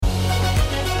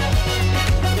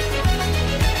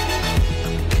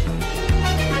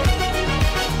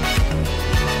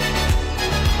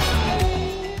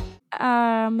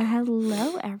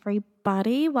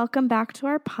everybody. Welcome back to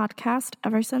our podcast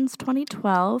ever since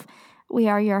 2012. We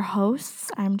are your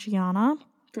hosts. I'm Gianna.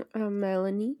 I'm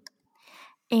Melanie.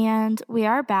 And we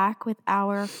are back with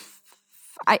our,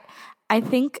 I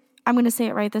think I'm going to say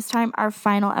it right this time, our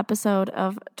final episode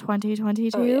of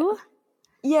 2022. Oh,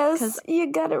 yeah. Yes, you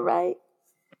got it right.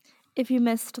 If you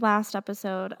missed last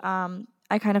episode,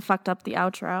 I kind of fucked up the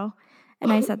outro.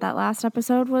 And I said that last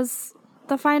episode was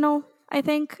the final, I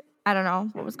think. I don't know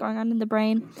what was going on in the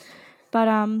brain. But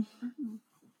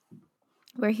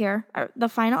we're here, the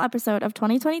final episode of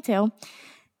 2022.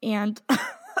 And I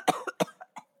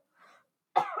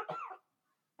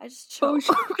just choked.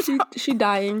 She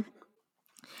dying.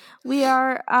 We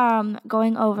are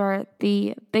going over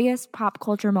the biggest pop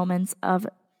culture moments of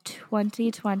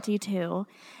 2022.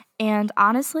 And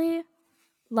honestly,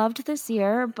 loved this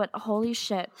year, but holy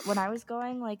shit, when I was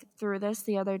going through this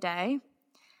the other day,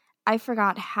 I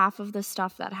forgot half of the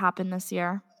stuff that happened this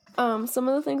year. Some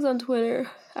of the things on Twitter,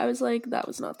 I was like, that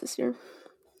was not this year.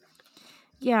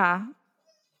 Yeah,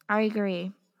 I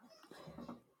agree.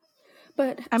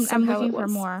 But I'm looking for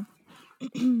more.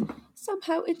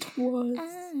 Somehow it was.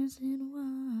 As it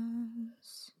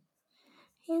was.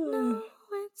 You know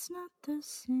it's not the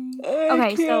same.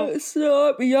 I can't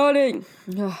stop yawning.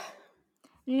 You're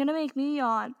gonna make me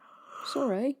yawn. It's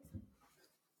alright.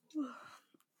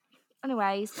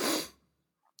 Anyways,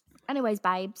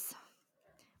 babes.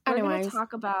 We're going to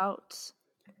talk about...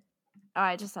 Oh,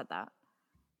 I just said that.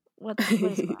 What is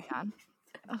going on?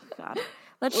 Oh, God.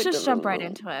 Let's just jump right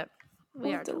into it.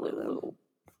 We are Delulu.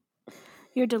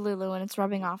 You're Delulu, and it's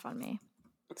rubbing off on me.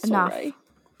 It's enough.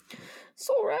 It's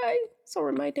alright. It's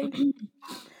alright, my day.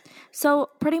 So,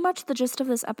 pretty much the gist of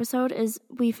this episode is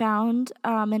we found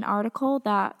an article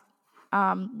that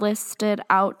listed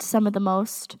out some of the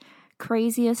most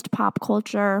craziest pop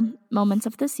culture moments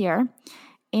of this year.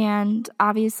 And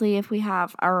obviously, if we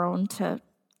have our own to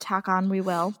tack on, we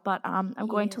will. But I'm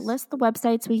going to list the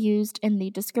websites we used in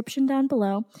the description down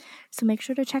below. So make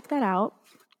sure to check that out.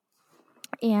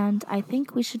 And I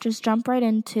think we should just jump right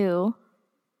into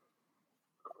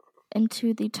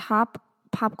the top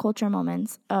pop culture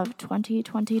moments of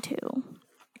 2022.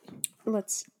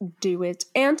 Let's do it.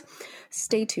 And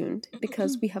stay tuned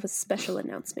because we have a special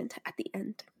announcement at the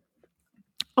end.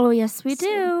 Oh, yes, we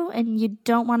do. And you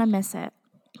don't want to miss it.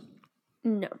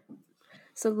 No.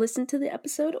 So listen to the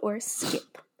episode or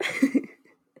skip.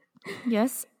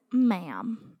 Yes,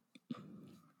 ma'am.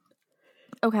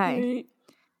 Okay.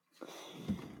 Right.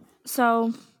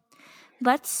 So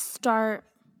let's start.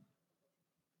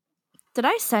 Did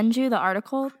I send you the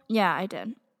article? Yeah, I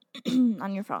did.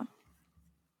 On your phone.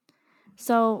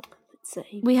 So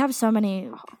we have so many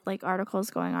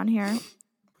articles going on here.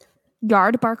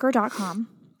 Yardbarker.com.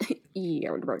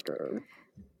 Yardbarker.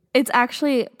 It's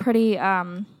actually pretty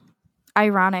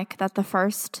ironic that the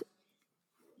first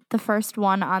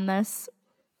one on this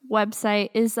website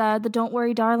is the Don't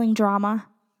Worry Darling drama.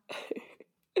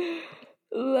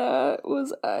 That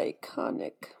was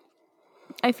iconic.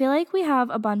 I feel like we have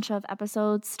a bunch of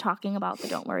episodes talking about the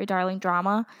Don't Worry Darling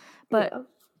drama, but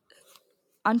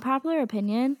unpopular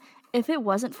opinion, if it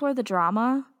wasn't for the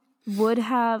drama, would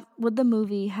the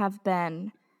movie have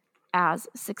been as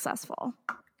successful?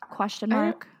 Question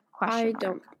mark. I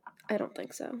don't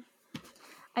think so.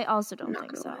 I also don't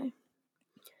think so.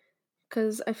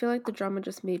 Because I feel like the drama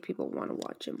just made people want to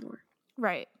watch it more.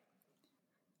 Right.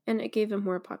 And it gave him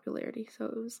more popularity. So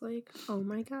it was like, oh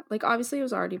my God. Obviously it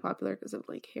was already popular because of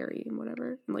Harry and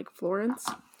whatever. And Florence.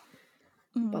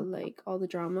 Mm. But all the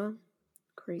drama,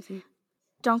 crazy.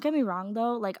 Don't get me wrong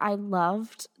though. I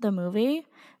loved the movie.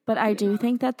 But I do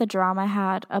think that the drama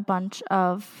had a bunch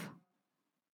of...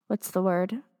 What's the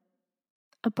word?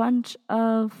 What am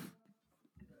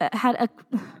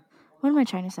I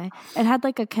trying to say? It had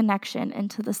a connection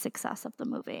into the success of the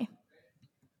movie.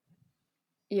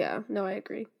 Yeah, no, I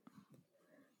agree.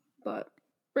 But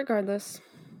regardless,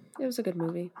 it was a good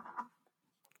movie.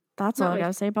 That's all I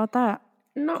gotta say about that.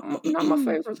 Not my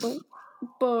favorite though,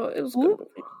 but it was a good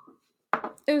movie.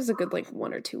 It was a good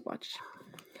 1 or 2 watch.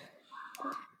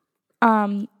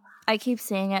 I keep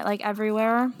seeing it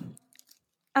everywhere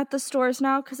at the stores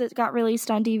now because it got released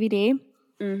on DVD.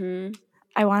 Mm-hmm.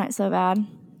 I want it so bad.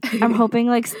 I'm hoping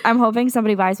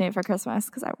somebody buys me it for Christmas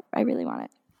because I really want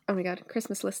it. Oh my God,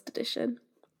 Christmas list edition.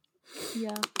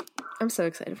 Yeah. I'm so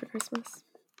excited for Christmas.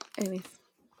 Anyways.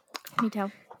 Me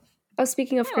too. Oh,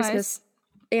 speaking of Christmas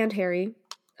and Harry,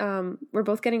 we're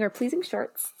both getting our pleasing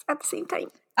shorts at the same time.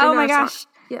 Oh my gosh.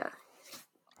 Yeah.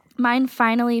 Mine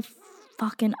finally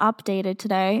fucking updated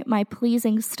today. My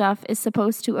pleasing stuff is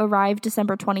supposed to arrive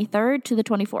December 23rd to the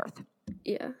 24th.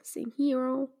 Yeah, same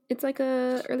here. It's like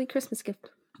a early Christmas gift.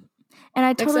 And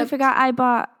I totally forgot I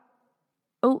bought...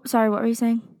 Oh, sorry, what were you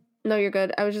saying? No, you're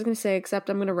good. I was just going to say, except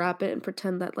I'm going to wrap it and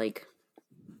pretend that, like,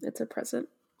 it's a present.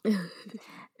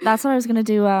 That's what I was going to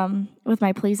do with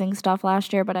my pleasing stuff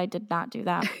last year, but I did not do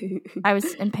that. I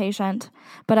was impatient.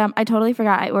 But I totally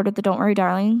forgot I ordered the Don't Worry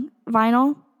Darling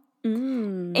vinyl.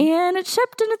 And it's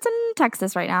shipped and it's in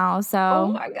Texas right now, so...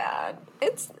 Oh my God.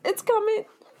 It's coming.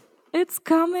 It's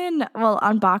coming. We'll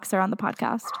unbox her on the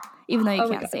podcast, even though you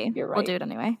can't see. You're right. We'll do it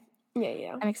anyway.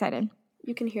 Yeah. I'm excited.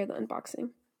 You can hear the unboxing.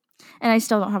 And I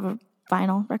still don't have a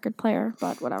vinyl record player,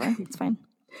 but whatever. It's fine.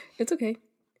 It's okay.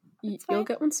 You'll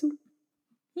get one soon.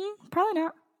 Probably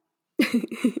not.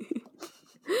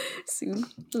 Soon.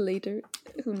 Later.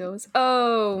 Who knows?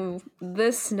 Oh,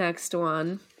 this next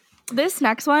one. This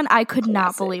next one, I could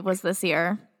not believe was this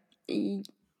year.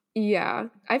 Yeah.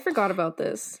 I forgot about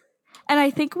this. And I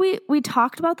think we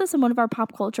talked about this in one of our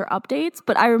pop culture updates,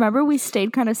 but I remember we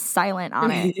stayed kind of silent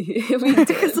on it. We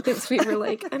did. Because we were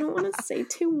like, I don't want to say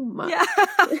too much. Yeah.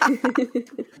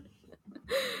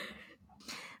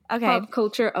 Okay. Pop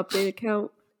culture update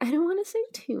account. I don't want to say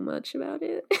too much about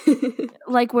it.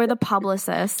 Like, we're the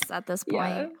publicists at this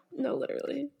point. Yeah. No,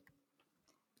 literally.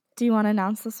 Do you want to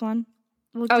announce this one?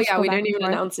 We didn't even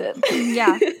announce it.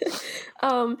 Yeah.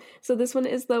 So this one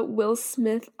is the Will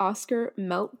Smith Oscar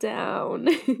meltdown.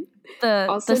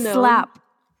 The slap.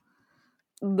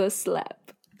 The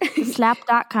slap.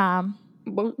 Slap.com.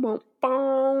 Boom, boom,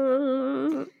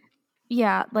 boom.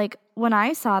 Yeah, like, when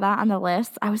I saw that on the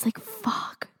list, I was like,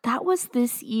 fuck, that was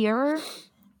this year?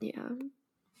 Yeah.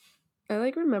 I,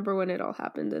 like, remember when it all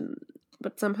happened,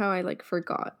 but somehow I, like,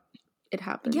 forgot it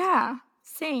happened. Yeah,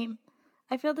 same.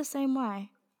 I feel the same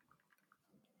way.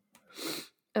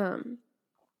 I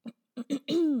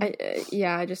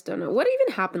just don't know. What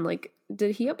even happened? Like,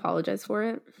 did he apologize for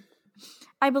it?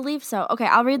 I believe so. Okay,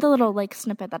 I'll read the little, like,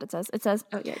 snippet that it says. It says,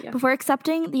 before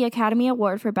accepting the Academy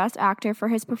Award for Best Actor for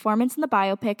his performance in the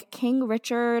biopic King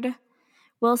Richard,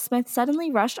 Will Smith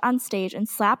suddenly rushed on stage and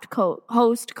slapped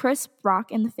host Chris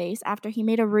Rock in the face after he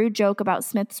made a rude joke about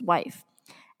Smith's wife,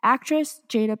 actress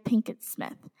Jada Pinkett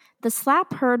Smith. The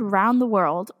slap, heard round the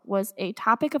world, was a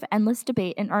topic of endless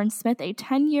debate and earned Smith a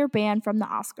 10-year ban from the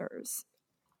Oscars.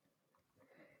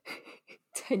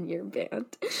 10-year ban.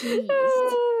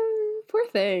 Poor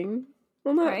thing.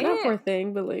 Well, not poor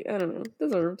thing, but, like, I don't know.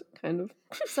 Deserved, kind of.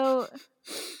 So,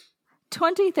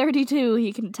 2032,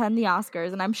 he can attend the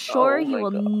Oscars, and I'm sure he will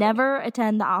never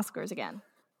attend the Oscars again.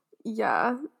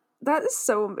 Yeah. That is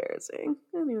so embarrassing.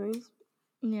 Anyways.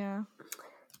 Yeah.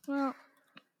 Well,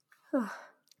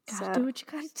 gotta do what you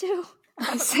gotta do.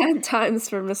 Sad times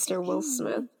for Mr. Will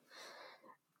Smith.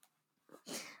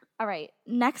 All right.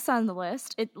 Next on the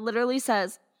list, it literally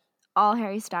says all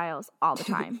Harry Styles all the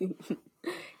time.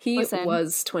 He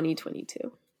was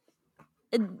 2022.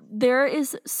 There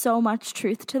is so much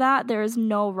truth to that. There is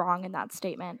no wrong in that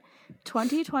statement.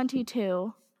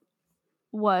 2022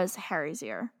 was Harry's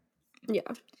year. Yeah.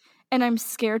 And I'm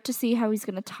scared to see how he's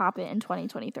going to top it in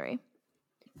 2023.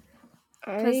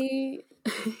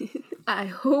 I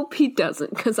hope he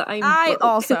doesn't, because I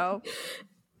also.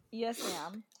 Yes,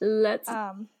 ma'am. Let's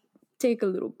take a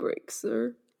little break,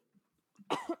 sir.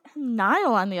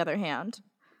 Niall, on the other hand,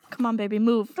 come on, baby,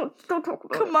 move. Don't talk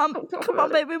about it. Come on,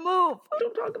 baby, move.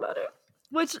 Don't talk about it.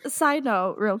 Which, side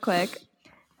note, real quick,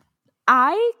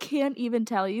 I can't even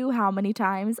tell you how many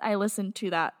times I listened to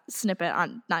that snippet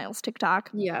on Niall's TikTok.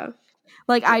 Yeah.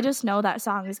 Like, I just know that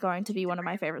song is going to be one of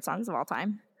my favorite songs of all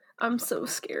time. I'm so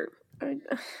scared.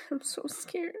 I'm so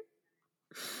scared.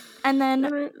 And then,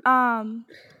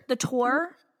 the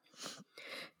tour.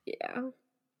 Yeah.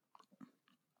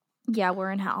 Yeah, we're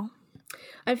in hell.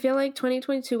 I feel like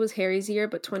 2022 was Harry's year,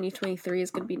 but 2023 is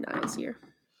going to be Niall's year.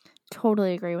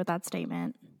 Totally agree with that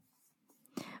statement.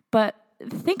 But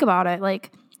think about it.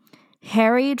 Like,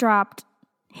 Harry dropped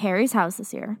Harry's House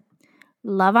this year,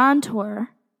 Love on Tour,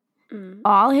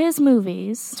 all his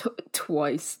movies.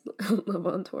 Twice Love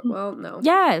on Tour. Well, no.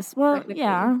 Yes. Well,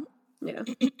 yeah. Yeah.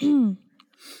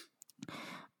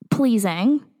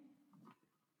 Pleasing.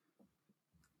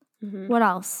 Mm-hmm. What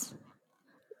else?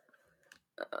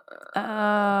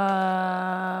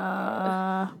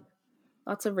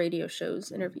 Lots of radio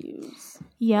shows, interviews.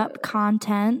 Yep,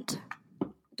 content.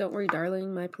 Don't Worry,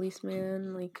 Darling, My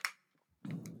Policeman, like.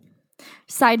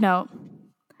 Side note,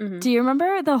 do you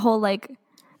remember the whole, like,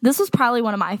 this was probably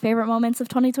one of my favorite moments of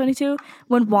 2022,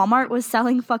 when Walmart was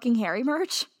selling fucking Harry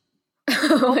merch?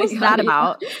 What was that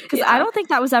about? Because I don't think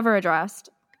that was ever addressed.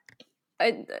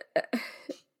 I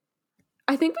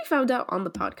think we found out on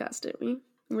the podcast, didn't we?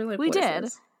 We were like, we did.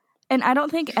 And I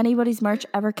don't think anybody's merch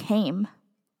ever came.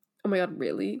 Oh my god,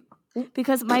 really?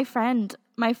 Because my friend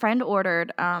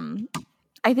ordered,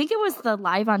 I think it was the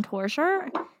Live on Tour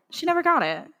shirt. She never got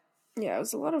it. Yeah, it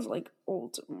was a lot of like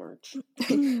old merch.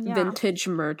 Yeah. Vintage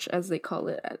merch, as they call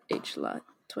it at HLA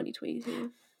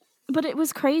 2022. But it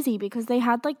was crazy because they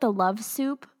had like the Love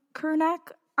Soup crew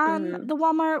neck on the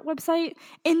Walmart website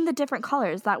in the different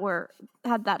colors that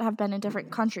have been in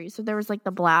different countries. So there was like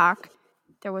the black,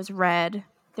 there was red,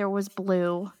 there was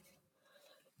blue.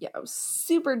 Yeah, it was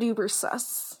super duper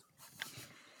sus.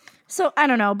 So I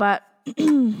don't know, but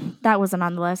that wasn't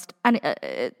on the list. And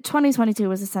 2022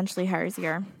 was essentially Harry's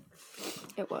year.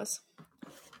 It was.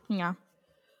 Yeah.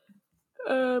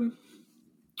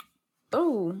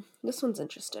 Oh, this one's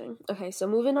interesting. Okay, so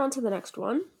moving on to the next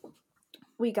one.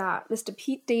 We got Mr.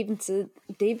 Pete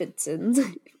Davidson's.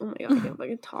 Oh my god, I can't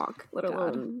fucking talk, let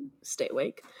alone stay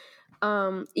awake.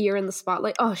 Year in the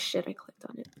spotlight. Oh shit, I clicked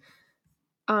on it.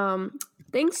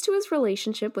 Thanks to his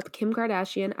relationship with Kim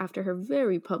Kardashian after her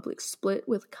very public split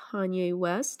with Kanye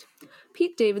West,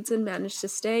 Pete Davidson managed to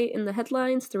stay in the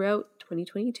headlines throughout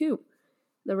 2022.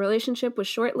 The relationship was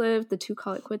short-lived. The two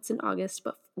call it quits in August,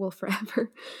 but will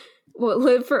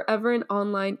live forever in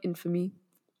online infamy.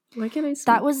 Why can't I speak?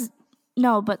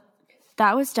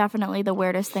 That was definitely the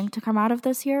weirdest thing to come out of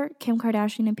this year. Kim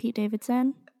Kardashian and Pete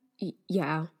Davidson.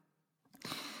 Yeah.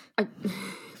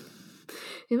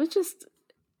 It was just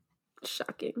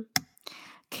shocking.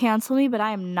 Cancel me, but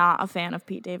I am not a fan of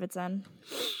Pete Davidson.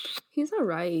 He's all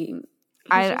right.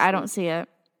 I don't see it.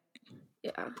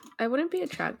 Yeah. I wouldn't be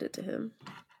attracted to him.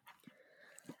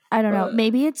 I don't know.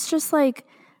 Maybe it's just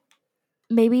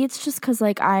because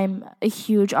like I'm a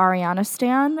huge Ariana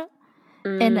stan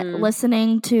and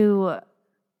listening to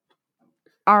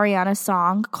Ariana's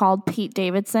song called Pete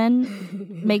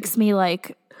Davidson makes me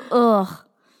like, ugh.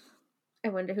 I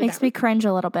wonder who makes me cringe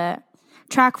a little bit.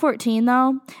 Track 14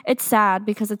 though, it's sad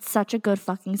because it's such a good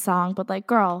fucking song, but like,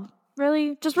 girl,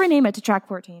 really? Just rename it to Track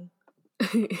 14.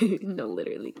 No,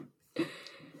 literally.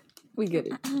 We get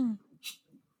it.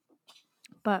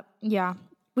 But yeah,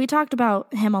 we talked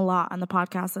about him a lot on the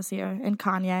podcast this year, and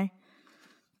Kanye.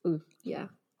 Ooh, yeah.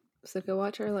 So go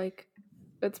watch our, like,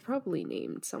 it's probably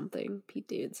named something, Pete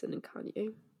Davidson and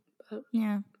Kanye. But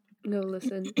yeah. Go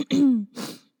listen.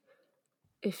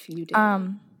 If you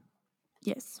dare.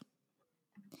 Yes.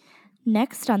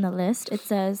 Next on the list, it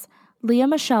says Lea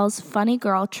Michele's Funny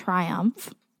Girl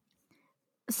Triumph.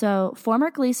 So,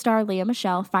 former Glee star Lea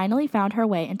Michele finally found her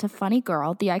way into Funny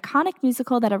Girl, the iconic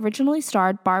musical that originally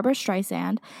starred Barbra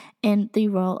Streisand in the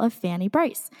role of Fanny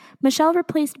Brice. Michele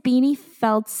replaced Beanie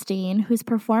Feldstein, whose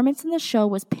performance in the show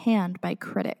was panned by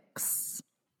critics.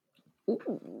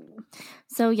 Ooh.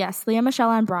 So, yes, Lea Michele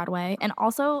on Broadway, and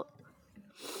also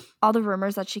all the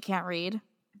rumors that she can't read.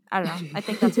 I don't know. I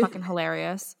think that's fucking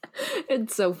hilarious.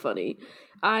 It's so funny.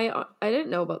 I didn't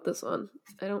know about this one.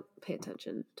 I don't pay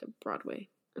attention to Broadway,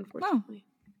 unfortunately.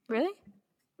 Oh, really?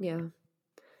 Yeah.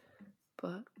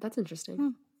 But that's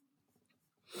interesting.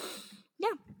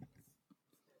 Yeah.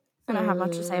 I don't have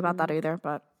much to say about that either,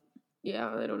 but... Yeah,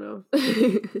 I don't know.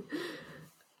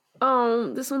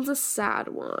 This one's a sad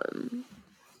one.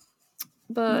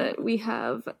 But we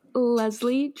have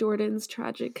Leslie Jordan's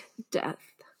tragic death.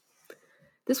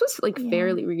 This was, like,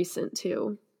 fairly recent,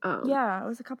 too. Yeah, it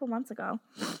was a couple months ago.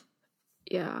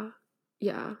 Yeah.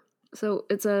 So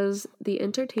it says, the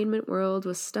entertainment world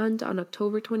was stunned on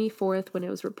October 24th when it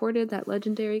was reported that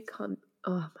legendary oh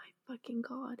my fucking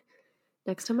god.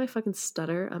 Next time I fucking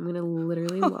stutter, I'm gonna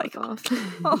literally log off.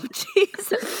 Oh,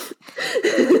 Jesus.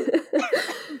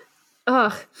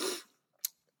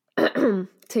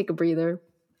 Take a breather.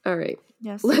 All right.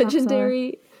 Yes.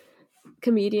 Legendary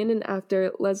comedian and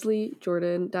actor Leslie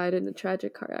Jordan died in a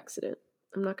tragic car accident.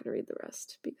 I'm not gonna read the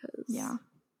rest because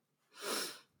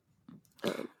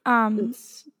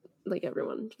it's like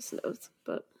everyone just knows,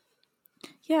 but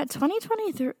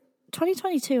 2022,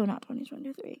 not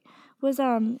 2023, was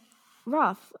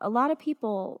rough. A lot of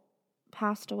people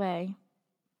passed away.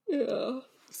 Yeah.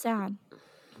 Sad.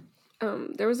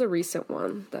 There was a recent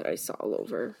one that I saw all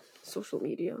over social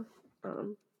media.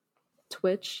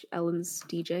 Twitch, Ellen's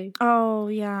DJ. Oh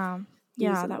yeah.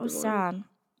 Yeah, that was sad.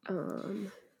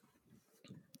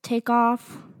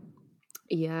 Takeoff.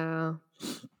 Yeah.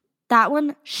 That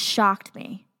one shocked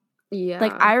me. Yeah.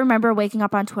 Like, I remember waking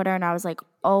up on Twitter and I was like,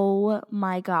 oh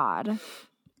my god.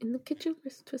 In the kitchen,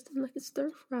 it's twisted like a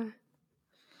stir fry.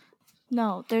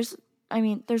 No, there's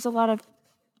a lot of...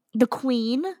 The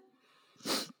Queen.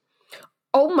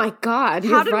 Oh my god,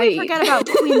 you're right. How did we forget about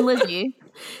Queen Lizzie?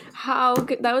 How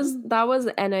good... That was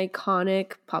an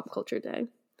iconic pop culture day.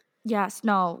 Yes,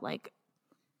 no, like...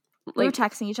 We were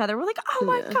texting each other. We're like, oh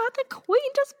my God, the queen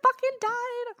just fucking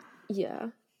died. Yeah.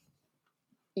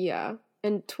 Yeah.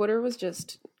 And Twitter was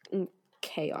just in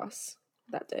chaos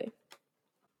that day.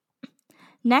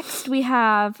 Next, we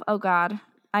have, oh God,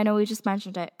 I know we just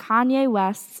mentioned it, Kanye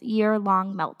West's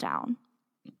year-long meltdown.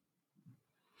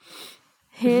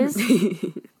 His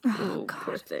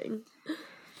poor thing.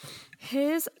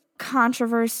 His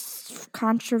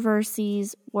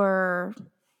controversies were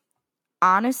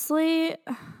honestly,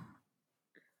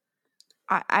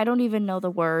 I don't even know the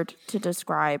word to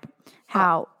describe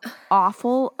how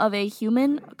awful of a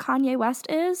human Kanye West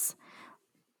is.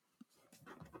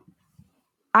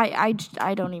 I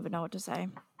don't even know what to say.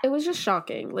 It was just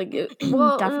shocking. Like,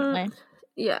 well, definitely.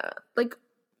 Yeah. Like,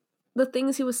 the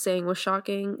things he was saying was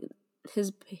shocking.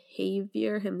 His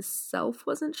behavior himself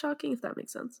wasn't shocking, if that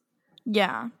makes sense.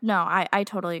 Yeah. No, I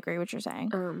totally agree with what you're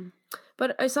saying.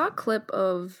 But I saw a clip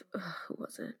of, who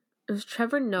was it? It was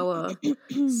Trevor Noah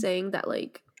saying that,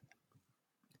 like,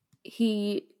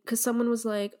 because someone was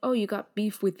like, oh, you got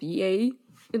beef with Ye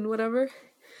and whatever.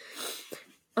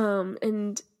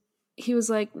 And he was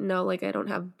like, no, like, I don't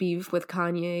have beef with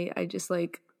Kanye. I just,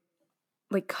 like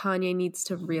Kanye needs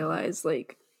to realize,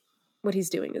 like, what he's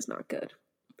doing is not good.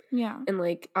 Yeah. And,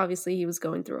 like, obviously he was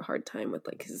going through a hard time with,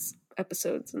 like, his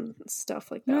episodes and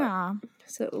stuff like that. Yeah.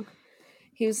 So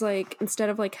he was like, instead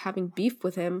of, like, having beef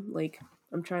with him, like,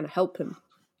 I'm trying to help him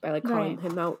by, like, calling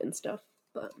him out and stuff.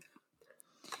 But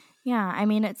yeah, I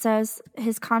mean, it says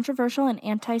his controversial and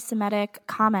anti-Semitic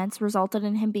comments resulted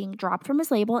in him being dropped from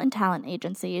his label and talent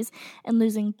agencies and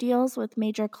losing deals with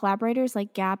major collaborators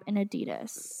like Gap and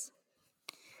Adidas.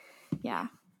 Yeah.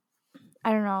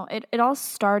 I don't know. It all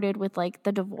started with, like,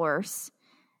 the divorce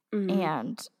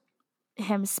and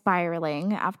him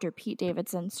spiraling after Pete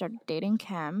Davidson started dating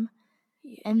Kim.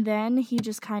 Yeah. And then he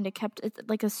just kind of kept it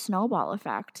like a snowball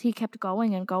effect. He kept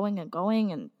going and going and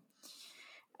going, and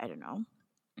I don't know.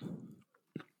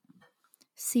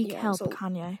 Seek help,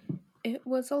 Kanye. It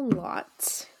was a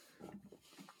lot.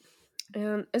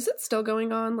 And is it still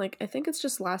going on? Like, I think it's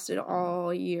just lasted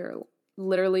all year.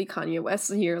 Literally Kanye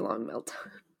West's year-long meltdown.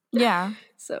 Yeah.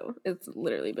 So it's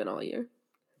literally been all year.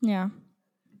 Yeah.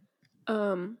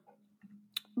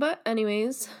 But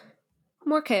anyways,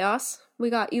 more chaos. We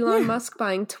got Elon Musk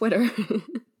buying Twitter.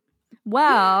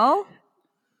 Well,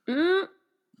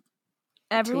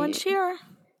 everyone cheer.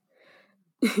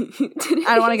 I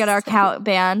don't want to get our account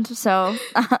banned, so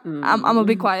I'm gonna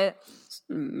be quiet.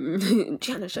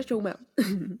 Gianna, shut your mouth.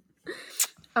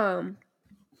 No,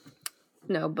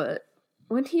 but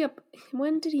when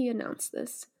did he announce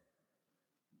this?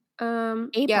 April.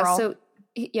 Yeah, so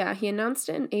he announced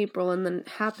it in April, and then it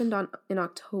happened in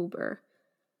October.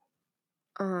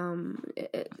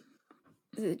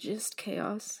 It just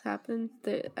chaos happened.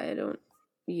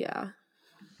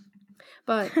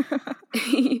 But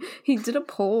he did a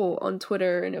poll on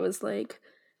Twitter, and it was like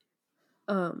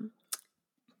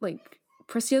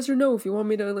press yes or no if you want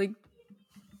me to, like,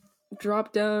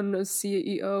 drop down as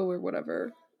CEO or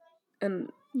whatever.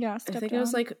 And I think down. It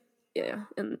was like,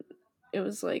 and it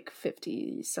was like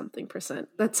 50-something%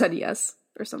 that said yes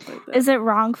or something like that. Is it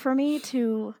wrong for me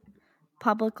to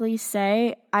publicly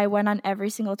say I went on every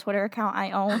single Twitter account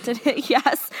I owned and hit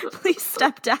yes? Please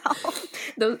step down.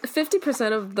 The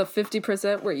 50% of the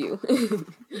 50% were you.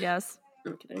 Yes.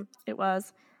 I'm kidding. It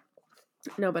was.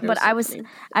 No, but I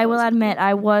will admit,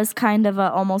 I was kind of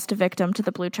almost a victim to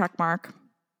the blue check mark.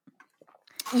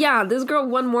 Yeah, this girl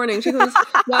one morning, she goes,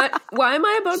 why am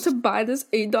I about to buy this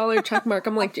 $8 check mark?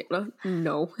 I'm like, Jana,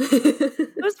 no.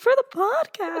 It was for the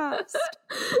podcast.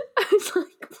 I was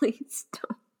like, please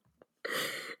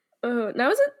don't.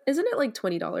 Now isn't it like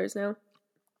 $20 now?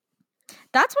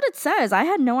 That's what it says. I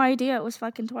had no idea it was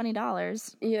fucking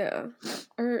 $20. Yeah.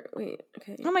 Or wait,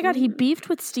 okay. Oh my God, he beefed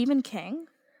with Stephen King?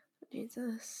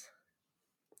 Jesus.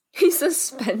 He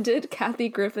suspended Kathy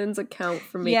Griffin's account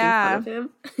for making fun of him.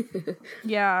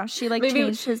 Yeah, she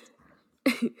changed his...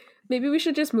 Maybe we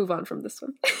should just move on from this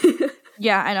one.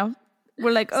 Yeah, I know.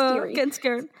 We're like, getting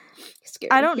scared.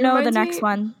 I don't know the next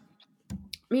one.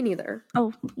 Me neither.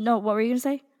 Oh, no, what were you going to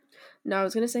say? No, I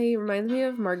was going to say he reminds me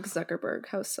of Mark Zuckerberg,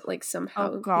 how, like,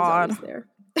 somehow he's always there.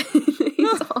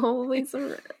 He's always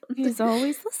around. He's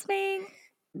always listening.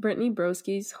 Brittany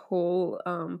Broski's whole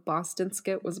Boston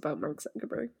skit was about Mark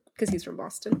Zuckerberg, because he's from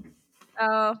Boston.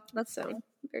 Oh, that's so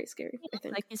very scary, I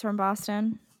think. Like he's from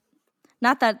Boston.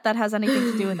 Not that has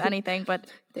anything to do with anything, but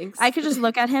thanks. I could just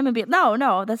look at him and be,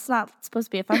 no, that's not supposed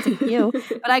to be offensive to you.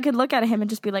 But I could look at him and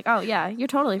just be like, oh, yeah, you're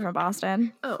totally from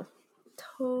Boston. Oh,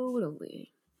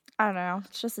 totally. I don't know.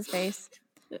 It's just his face.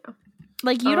 Yeah.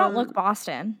 Like, you don't look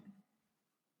Boston.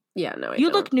 Yeah, no,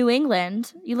 You look New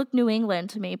England. You look New England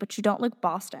to me, but you don't look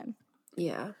Boston.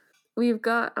 Yeah. We've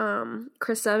got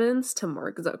Chris Evans to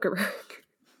Mark Zuckerberg.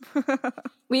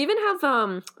 We even have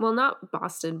well, not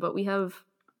Boston, but we have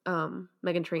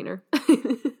Meghan Trainor.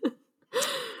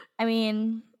 I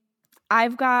mean,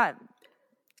 I've got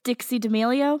Dixie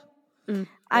D'Amelio.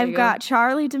 I've got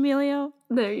Charlie D'Amelio.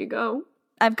 There you go.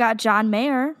 I've got John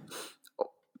Mayer.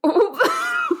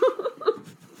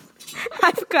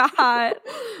 I've got.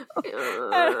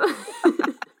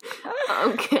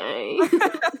 Okay.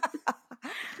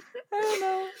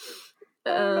 I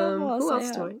don't know. Who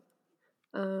else do I?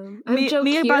 I'm Joe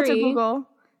me Keery about to Google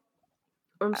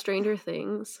from Stranger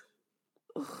Things.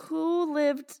 Who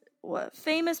lived? What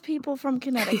famous people from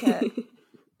Connecticut?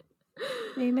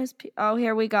 Oh,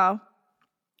 here we go.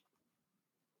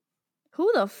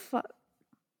 Who the fuck?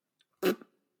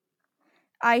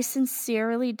 I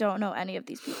sincerely don't know any of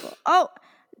these people. Oh,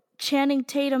 Channing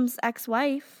Tatum's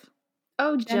ex-wife.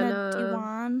 Oh, Jenna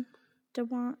Dewan.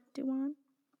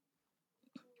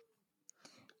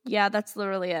 Yeah, that's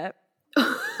literally it.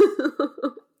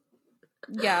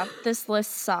 Yeah, this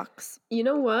list sucks. You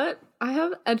know what? I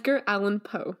have Edgar Allan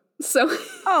Poe. So.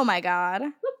 Oh my god.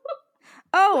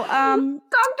 Oh,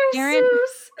 Dr. Aaron...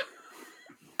 Seuss.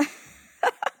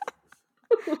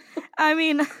 I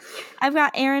mean, I've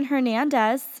got Aaron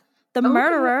Hernandez, the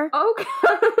murderer. Okay.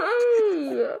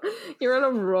 You're on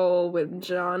a roll with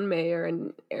John Mayer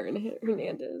and Aaron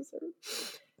Hernandez.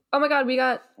 Oh my god, we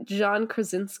got John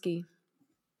Krasinski.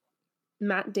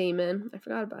 Matt Damon. I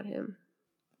forgot about him.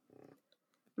 Oh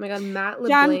my god, Matt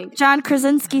LeBlanc. John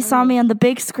Krasinski saw me on the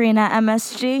big screen at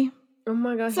MSG. Oh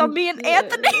my god. So me and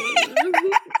Anthony.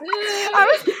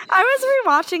 I was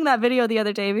rewatching that video the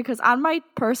other day because on my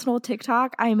personal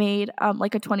TikTok I made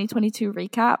like a 2022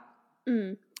 recap.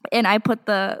 And I put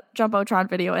the Jumbotron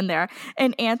video in there.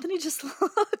 And Anthony just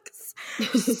looks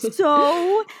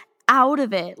so out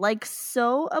of it. Like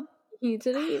so he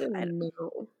didn't even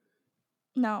know.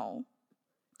 No.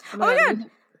 Oh my god.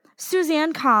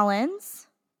 Suzanne Collins.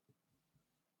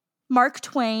 Mark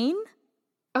Twain.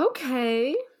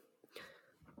 Okay.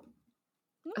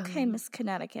 Okay, Miss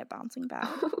Connecticut bouncing back.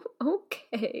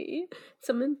 Okay.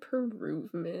 Some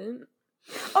improvement.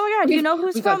 Oh my god, you know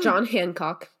who's we from got John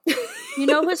Hancock. You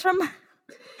know who's from my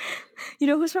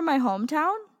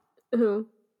hometown? Who?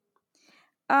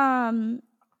 I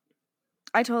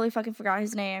totally fucking forgot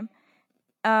his name.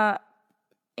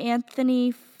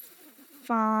 Anthony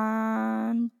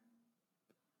Font.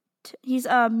 He's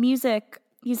a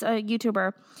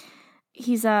YouTuber.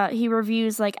 He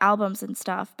reviews like albums and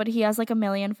stuff, but he has like 1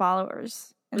 million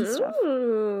followers and stuff.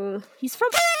 He's from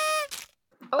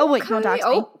Oh wait, don't dox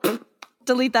me.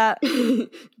 Delete that.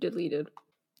 Deleted.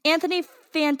 Anthony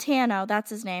Fantano, that's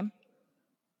his name.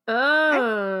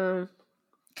 Okay.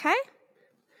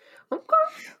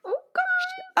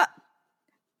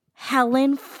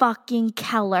 Helen fucking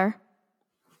Keller.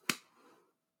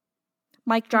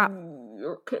 Mic drop.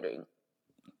 You're kidding.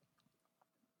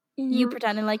 You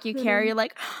pretending like you care. You're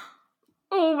like,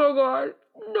 oh my god,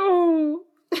 no.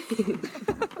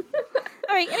 All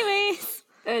right.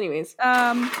 Anyways.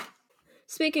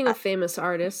 Speaking of famous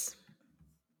artists,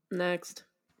 next.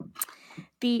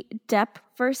 The Depp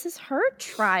versus Heard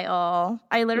trial.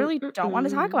 I literally don't want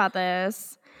to talk about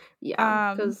this.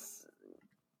 Yeah, because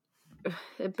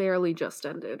it barely just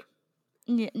ended.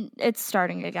 It's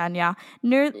starting again, yeah.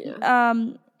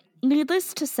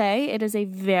 Needless to say, it is a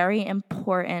very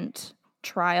important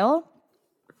trial.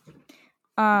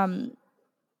 I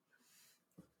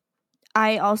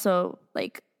also,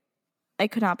 I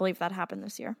could not believe that happened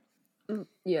this year.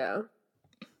 Yeah.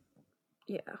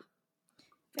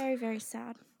 Very, very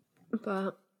sad.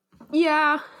 But,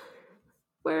 yeah,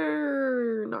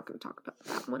 we're not going to talk about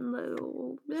that one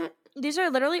little bit. These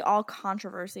are literally all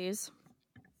controversies.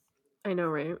 I know,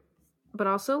 right? But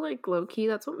also, low-key,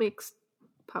 that's what makes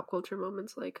pop culture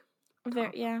moments, Yeah. I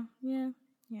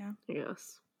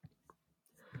guess.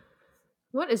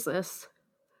 What is this?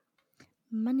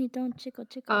 Money don't chickle.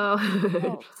 Oh.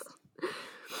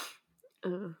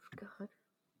 Oh, God.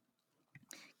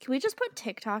 Can we just put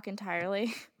TikTok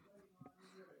entirely?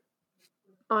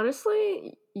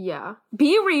 Honestly, yeah.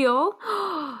 Be Real.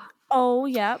 Oh,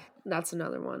 yep. That's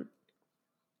another one.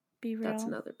 Be Real. That's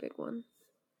another big one.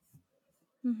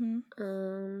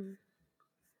 Mm-hmm.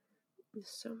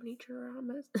 So many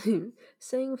dramas.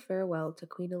 Saying farewell to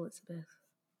Queen Elizabeth.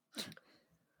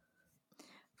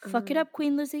 Fuck it up,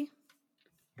 Queen Lizzie.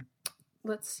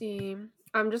 Let's see.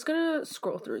 I'm just gonna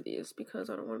scroll through these because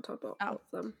I don't want to talk about all of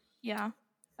them. Yeah.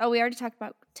 Oh, we already talked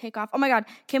about Takeoff. Oh my god,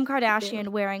 Kim Kardashian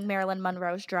wearing Marilyn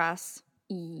Monroe's dress.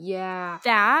 Yeah.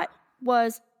 That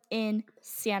was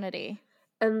insanity.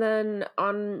 And then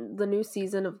on the new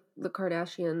season of the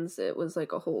Kardashians, it was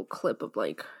like a whole clip of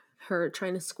like her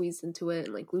trying to squeeze into it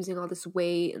and like losing all this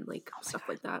weight and like stuff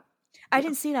like that. I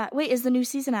didn't see that. Wait, is the new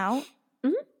season out?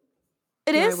 Mm-hmm.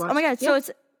 It is? Oh my god. Yeah.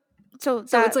 So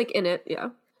it's like in it, yeah.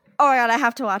 Oh my god, I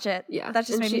have to watch it. Yeah. That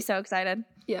just made me so excited.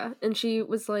 Yeah. And she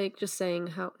was like just saying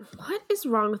how, what is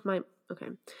wrong with my, okay.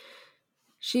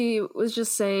 She was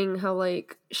just saying how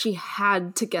like she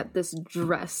had to get this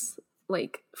dress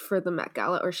like for the Met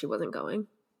Gala or she wasn't going.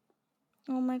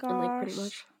 Oh my gosh. And like pretty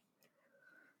much.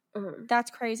 That's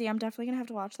crazy. I'm definitely gonna have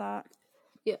to watch that.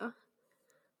 Yeah.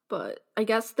 But I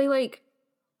guess they like,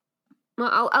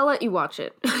 well, I'll let you watch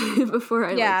it before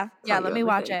I let me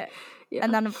watch it. Yeah.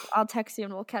 And then I'll text you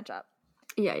and we'll catch up.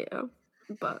 Yeah.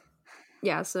 But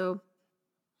yeah, so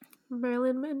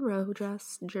Marilyn Monroe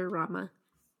dress drama.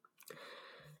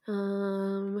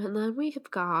 And then we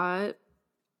have got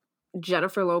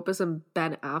Jennifer Lopez and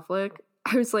Ben Affleck.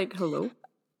 I was like, hello?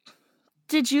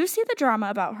 Did you see the drama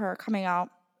about her coming out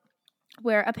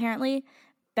where apparently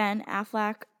Ben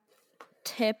Affleck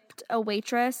tipped a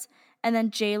waitress and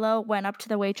then J-Lo went up to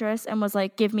the waitress and was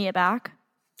like, give me it back?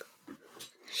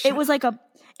 It was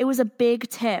a big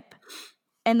tip.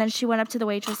 And then she went up to the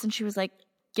waitress and she was like,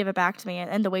 give it back to me.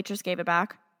 And the waitress gave it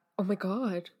back. Oh my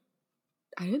god.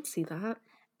 I didn't see that.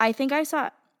 I think I saw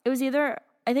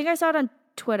it on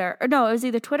Twitter. Or no, it was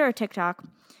either Twitter or TikTok.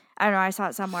 I don't know. I saw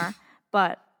it somewhere.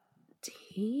 But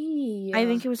damn. I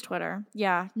think it was Twitter.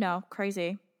 Yeah. No.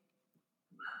 Crazy.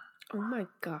 Oh my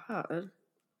god.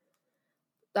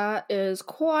 That is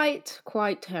quite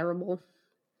terrible.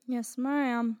 Yes,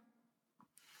 ma'am.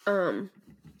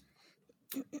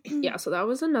 Yeah, so that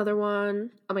was another one.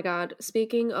 Oh my god.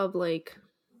 Speaking of like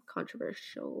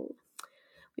controversial,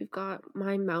 we've got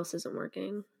my mouse isn't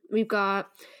working. We've got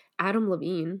Adam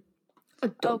Levine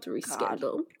adultery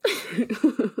scandal.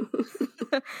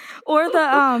 Or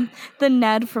the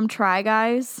Ned from Try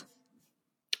Guys.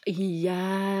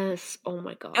 Yes. Oh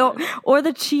my god. Or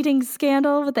the cheating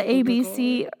scandal with the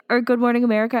ABC or Good Morning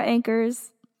America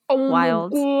anchors. Oh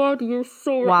wild. My god, you're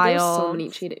so wild. There's so many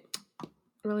cheating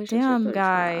relationships. Damn,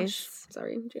 guys. Trash.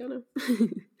 Sorry, Gianna.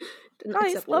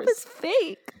 Guys, love is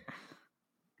fake.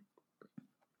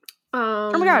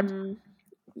 Oh my god.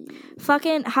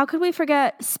 Fucking, how could we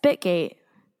forget Spitgate?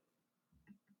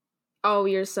 Oh,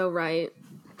 you're so right.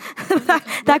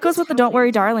 that goes with the Don't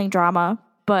Worry Darling drama.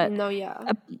 But no,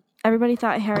 yeah. Everybody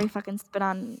thought Harry fucking spit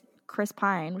on Chris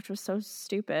Pine, which was so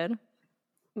stupid.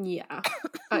 Yeah.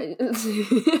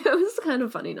 It was kind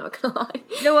of funny, not gonna lie.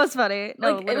 It was funny.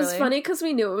 No, like, it was funny because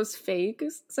we knew it was fake.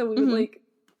 So we would like,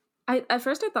 at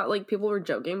first I thought like people were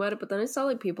joking about it, but then I saw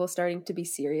like people starting to be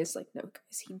serious. Like, no,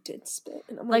 guys, he did spit.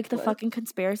 And I'm like the fucking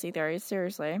conspiracy theories,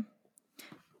 seriously.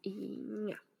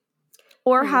 Yeah.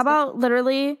 Or how about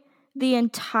literally the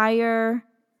entire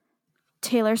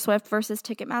Taylor Swift versus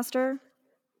Ticketmaster?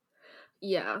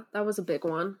 Yeah, that was a big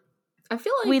one. I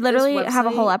feel like we literally have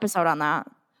a whole episode on that.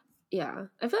 Yeah,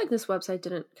 I feel like this website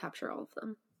didn't capture all of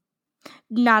them.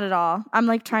 Not at all. I'm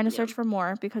like trying to search for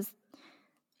more because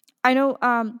I know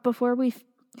before we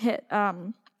hit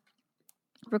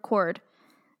record,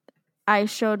 I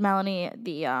showed Melanie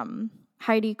the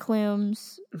Heidi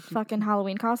Klum's fucking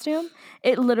Halloween costume.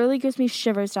 It literally gives me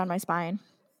shivers down my spine.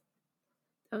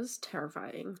 That was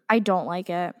terrifying. I don't like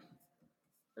it.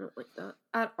 I don't like that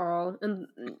at all. And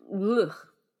ugh.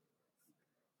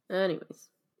 Anyways.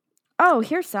 Oh,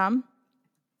 here's some.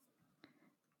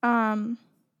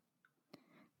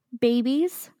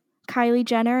 Babies, Kylie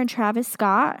Jenner and Travis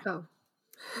Scott. Oh.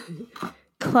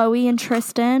 Khloe and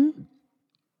Tristan.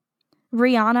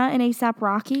 Rihanna and A$AP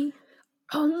Rocky.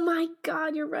 Oh my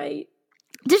god, you're right.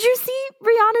 Did you see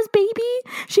Rihanna's baby?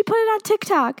 She put it on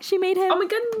TikTok. She made him. Oh my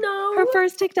god, no. Her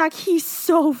first TikTok. He's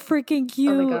so freaking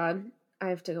cute. Oh my god. I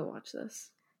have to go watch this.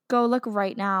 Go look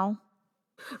right now.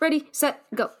 Ready, set,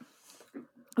 go.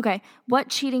 Okay. What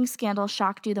cheating scandal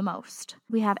shocked you the most?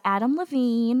 We have Adam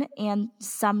Levine and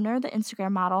Sumner, the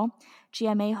Instagram model,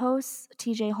 GMA hosts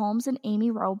TJ Holmes and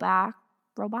Amy Robach.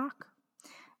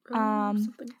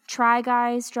 Try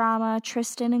Guys drama,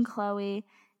 Tristan and Khloe,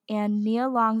 and Nia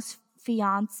Long's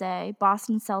fiance,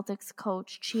 Boston Celtics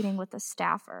coach, cheating with a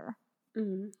staffer.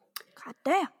 Mm-hmm. God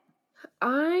damn.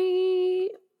 I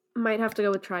might have to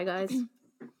go with Try Guys.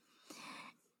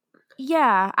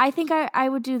 Yeah, I think I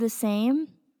would do the same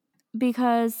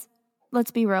because,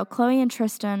 let's be real, Khloe and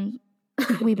Tristan,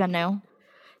 we've been new.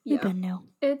 We've been new.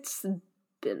 It's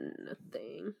been a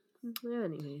thing.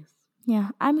 Anyways. Yeah,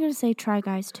 I'm going to say Try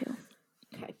Guys too.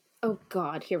 Okay. Oh,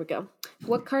 God. Here we go.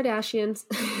 What Kardashian's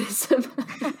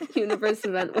universe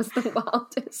event was the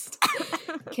wildest?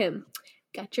 Kim,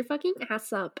 Get your fucking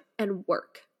ass up and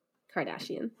work,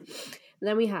 Kardashian.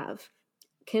 Then we have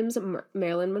Kim's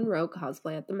Marilyn Monroe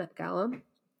cosplay at the Met Gala.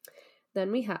 Then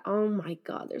we have, oh my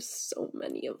god, there's so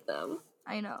many of them.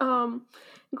 I know.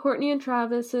 Kourtney and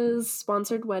Travis's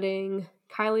sponsored wedding.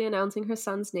 Kylie announcing her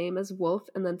son's name as Wolf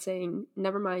and then saying,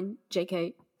 never mind,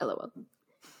 JK, LOL.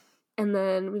 And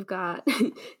then we've got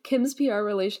Kim's PR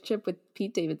relationship with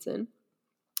Pete Davidson.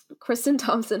 Kristen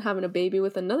Thompson having a baby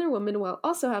with another woman while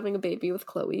also having a baby with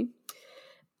Khloe.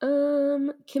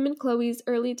 Kim and Khloe's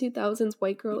early 2000s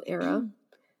white girl era.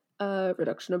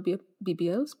 Reduction of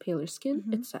BBLs, paler skin,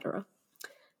 etc.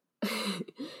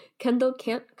 Kendall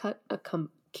can't cut a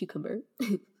cucumber.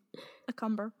 A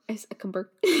cumber. A cumber.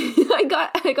 I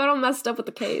got all messed up with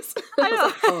the case.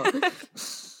 I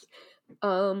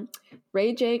know.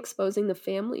 Ray J exposing the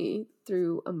family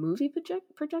through a movie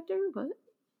projector. What?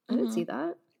 I didn't see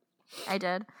that. I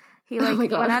did. He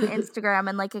went on Instagram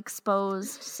and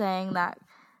exposed saying that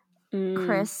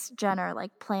Kris Jenner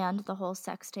planned the whole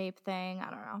sex tape thing.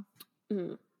 I don't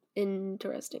know.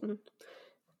 Interesting.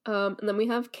 And then we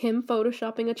have Kim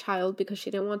photoshopping a child because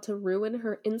she didn't want to ruin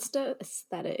her Insta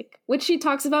aesthetic, which she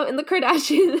talks about in the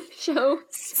Kardashian show.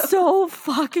 So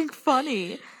fucking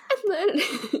funny.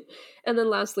 And then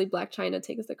lastly, Blac Chyna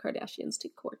takes the Kardashians to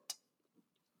court.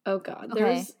 Oh god.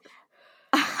 Okay.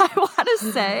 I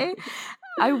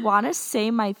want to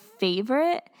say my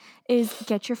favorite is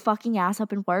get your fucking ass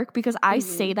up and work, because I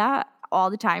say that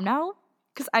all the time now.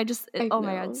 Because oh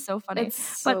my god, it's so funny. It's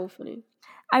so funny.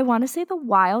 I want to say the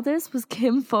wildest was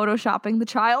Kim photoshopping the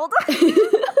child.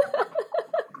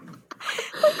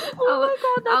 Oh my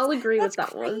god, I'll agree with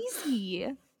that crazy.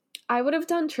 One. I would have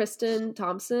done Tristan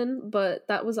Thompson, but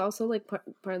that was also part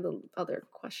of the other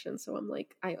question. So I'm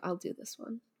like, I'll do this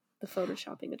one. The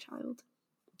photoshopping a child.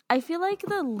 I feel like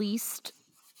the least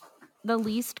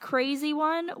crazy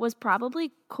one was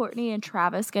probably Kourtney and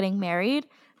Travis getting married.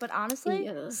 But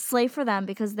honestly, slay for them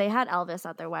because they had Elvis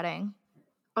at their wedding.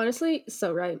 Honestly,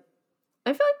 so right.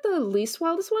 I feel like the least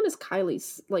wildest one is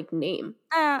Kylie's name.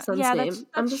 Son's name. That's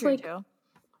I'm just true too.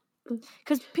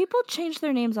 Because people change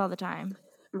their names all the time.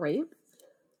 Right?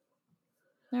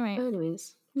 All right.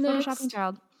 Anyways. Photoshopping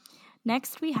child.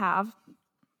 Next we have,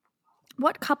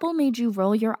 what couple made you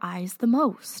roll your eyes the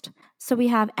most? So we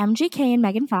have MGK and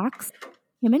Megan Fox,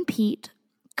 him and Pete,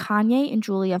 Kanye and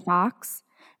Julia Fox,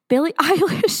 Billie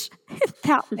Eilish,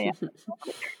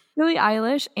 Billie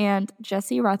Eilish and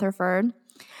Jesse Rutherford,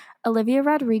 Olivia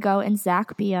Rodrigo and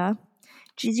Zach Bia,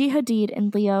 Gigi Hadid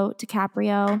and Leo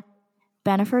DiCaprio,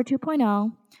 Bennifer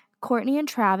 2.0, Kourtney and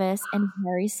Travis, and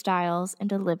Harry Styles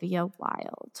and Olivia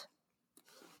Wilde.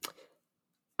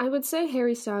 I would say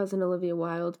Harry Styles and Olivia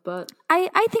Wilde, but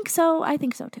I think so. I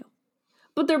think so too.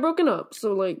 But they're broken up,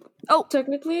 so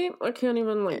technically I can't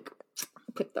even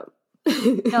pick them.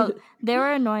 No, they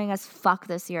were annoying as fuck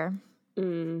this year.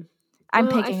 I'm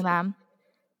picking them.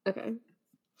 Okay.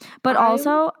 But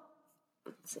also,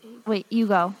 let's see. Wait, you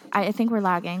go. I think we're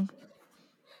lagging.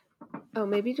 Oh,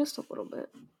 maybe just a little bit.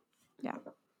 Yeah.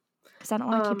 Because I don't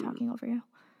want to keep talking over you.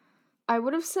 I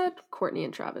would have said Kourtney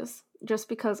and Travis, just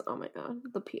because, oh my god,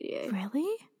 the PDA.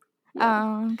 Really?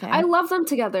 Yeah. Okay. I love them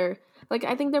together.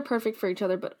 I think they're perfect for each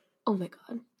other, but oh my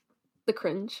god. The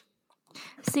cringe.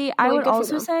 See, I would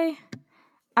also say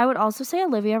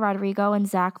Olivia Rodrigo and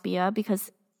Zach Bia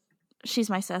because she's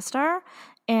my sister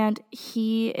and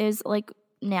he is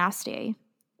nasty.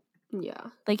 Yeah.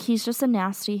 He's just a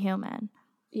nasty human.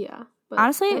 Yeah.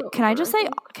 Honestly, can I just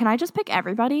pick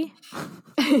everybody?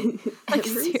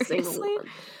 Seriously?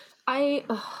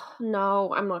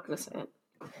 No, I'm not going to say it.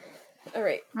 All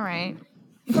right.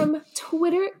 From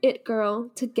Twitter it girl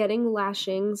to getting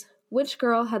lashings, which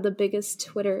girl had the biggest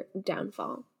Twitter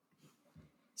downfall?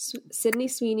 Sydney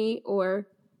Sweeney or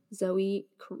Zoe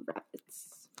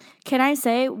Kravitz? Can I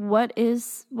say what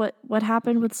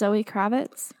happened with Zoe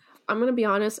Kravitz? I'm going to be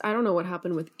honest, I don't know what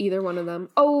happened with either one of them.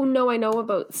 Oh, no, I know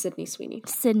about Sydney Sweeney.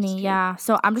 Yeah.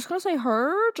 So I'm just going to say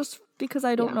her just because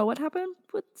I don't know what happened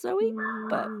with Zoe.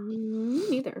 But me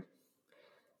neither.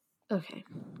 Okay.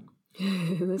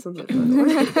 This one's a fun one.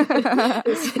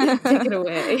 Take it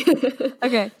away.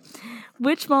 Okay.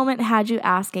 Which moment had you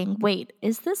asking, wait,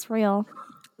 is this real?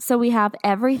 So we have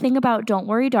everything about Don't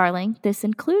Worry, Darling. This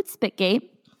includes Spitgate.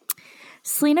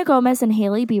 Selena Gomez and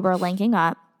Hailey Bieber linking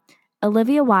up.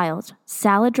 Olivia Wilde,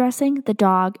 salad dressing, the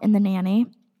dog, and the nanny.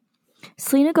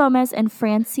 Selena Gomez and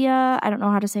Francia, I don't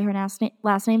know how to say her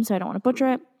last name, so I don't want to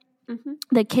butcher it. Mm-hmm.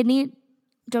 The kidney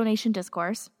donation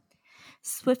discourse.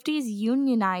 Swifties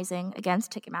unionizing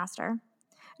against Ticketmaster.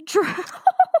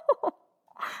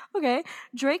 Okay.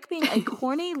 Drake being a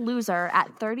corny loser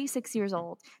at 36 years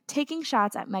old, taking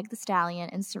shots at Meg Thee Stallion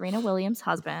and Serena Williams'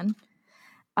 husband.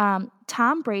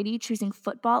 Tom Brady choosing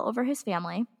football over his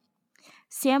family.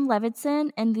 Sam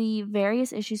Levinson and the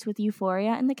various issues with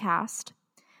Euphoria and the cast.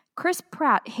 Chris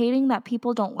Pratt hating that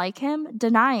people don't like him,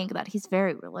 denying that he's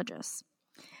very religious.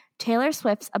 Taylor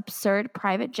Swift's absurd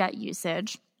private jet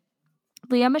usage.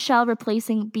 Lea Michele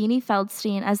replacing Beanie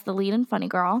Feldstein as the lead in Funny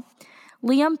Girl.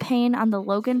 Liam Payne on the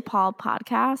Logan Paul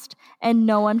podcast, and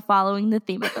no one following the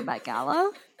theme of the Met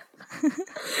Gala.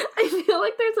 I feel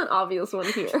like there's an obvious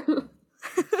one here.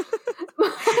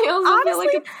 I also Honestly,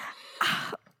 feel like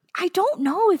I don't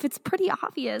know if it's pretty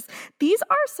obvious. These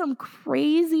are some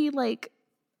crazy, like...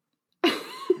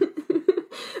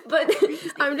 But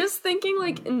I'm just thinking,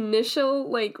 like, initial,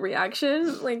 like,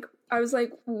 reaction. Like, I was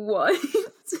like, what?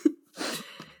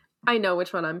 I know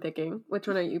which one I'm picking. Which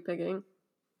one are you picking?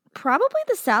 Probably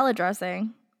the salad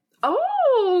dressing.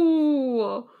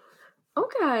 Oh!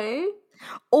 Okay.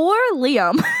 Or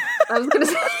Liam. I was gonna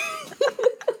say...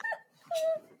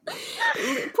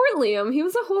 Poor Liam. He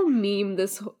was a whole meme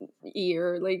this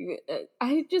year. Like,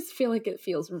 I just feel like it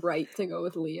feels right to go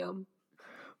with Liam.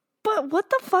 But what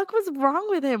the fuck was wrong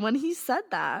with him when he said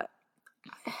that?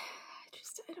 I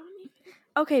don't even...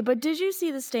 Okay, but did you see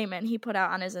the statement he put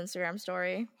out on his Instagram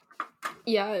story?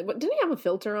 Yeah, but didn't he have a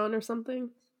filter on or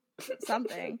something?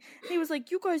 Something. He was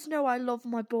like, you guys know I love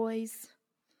my boys.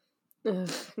 Oh,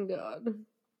 God.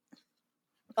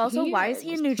 Also, why is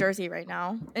he in New Jersey right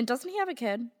now? And doesn't he have a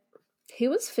kid? He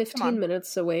was 15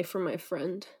 minutes away from my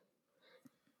friend.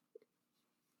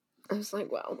 I was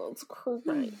like, wow, that's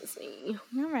crazy.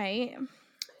 All right.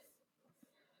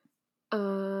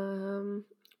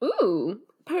 Ooh,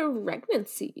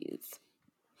 pregnancies.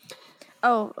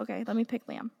 Oh, okay. Let me pick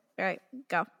Liam. All right,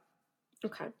 go.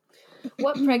 Okay.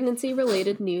 What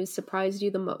pregnancy-related news surprised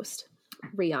you the most?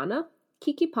 Rihanna,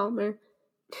 Keke Palmer,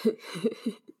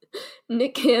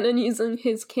 Nick Cannon using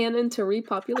his cannon to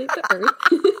repopulate the earth.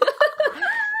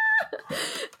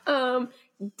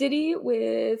 Diddy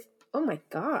with... Oh my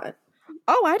god.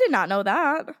 Oh, I did not know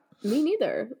that. Me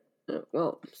neither.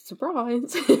 Well,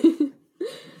 surprise.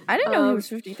 I didn't know he was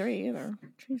 53 either.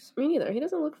 Jeez. Me neither. He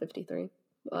doesn't look 53.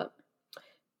 But...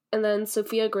 And then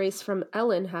Sophia Grace from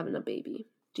Ellen having a baby.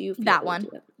 Do you feel that one?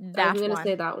 I'm going to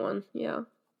say that one. Yeah.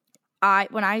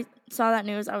 When I saw that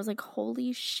news, I was like,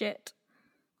 holy shit.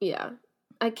 Yeah.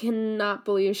 I cannot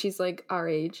believe she's like our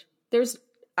age.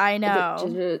 I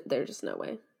know. There's just no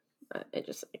way. I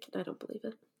don't believe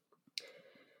it.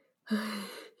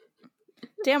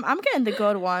 Damn, I'm getting the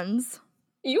good ones.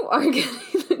 You are getting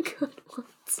the good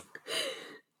ones.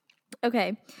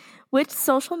 Okay. Which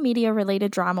social media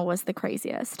related drama was the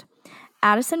craziest?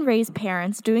 Addison Rae's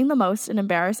parents doing the most in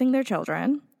embarrassing their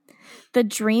children. The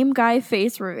dream guy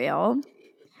face reveal.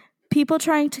 People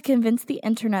trying to convince the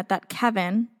internet that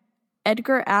Kevin,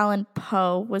 Edgar Allan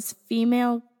Poe, was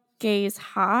female gaze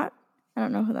hot. I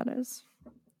don't know who that is.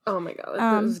 Oh my god,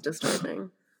 that was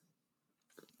disturbing.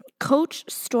 Coach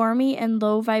Stormy and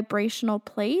low vibrational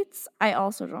plates. I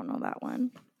also don't know that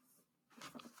one.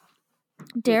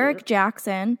 Derek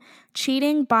Jackson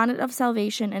cheating, bonnet of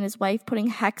salvation, and his wife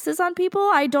putting hexes on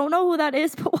people. I don't know who that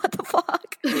is, but what the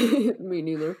fuck? Me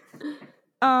neither.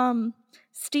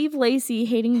 Steve Lacy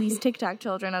hating these TikTok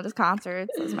children at his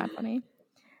concerts. That's not funny.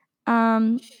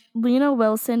 Lena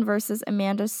Wilson versus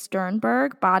Amanda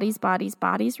Sternberg. Bodies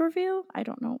review. I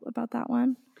don't know about that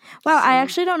one. Wow, I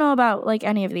actually don't know about like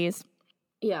any of these.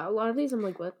 Yeah, a lot of these I'm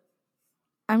like, what?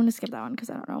 I'm gonna skip that one because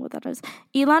I don't know what that is.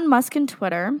 Elon Musk and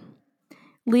Twitter.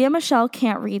 Lea Michele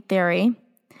can't read theory.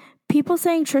 People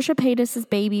saying Trisha Paytas'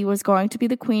 baby was going to be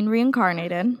the queen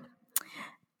reincarnated.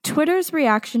 Twitter's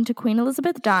reaction to Queen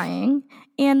Elizabeth dying.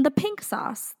 And the pink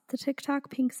sauce. The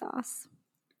TikTok pink sauce.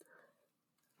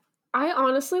 I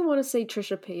honestly want to say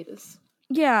Trisha Paytas.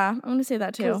 Yeah, I'm going to say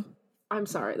that too. I'm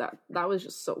sorry, that was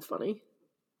just so funny.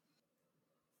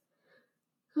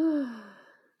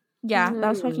 Yeah, that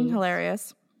was fucking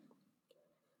hilarious.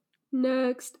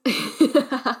 Next.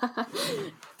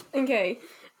 Okay,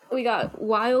 we got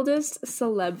wildest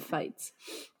celeb fights.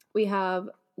 We have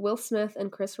Will Smith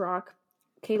and Chris Rock,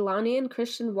 Kehlani and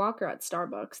Christian Walker at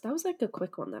Starbucks. That was like a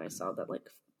quick one that I saw that like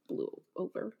blew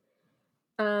over.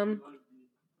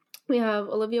 We have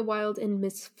Olivia Wilde and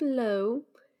Miss Flo,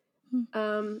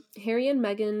 Harry and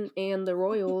Meghan and the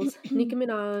Royals, Nicki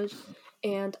Minaj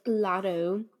and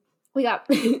Lotto. We got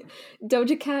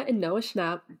Doja Cat and Noah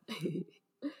Schnapp.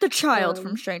 The child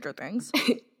from Stranger Things.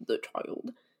 The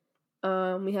child.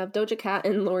 We have Doja Cat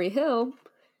and Lauryn Hill.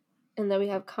 And then we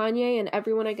have Kanye and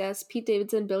everyone, I guess. Pete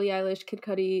Davidson, Billie Eilish, Kid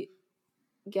Cudi,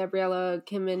 Gabriella,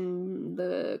 Kim and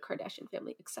the Kardashian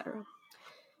family, etc.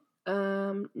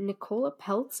 Nicola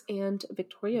Peltz and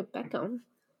Victoria Beckham.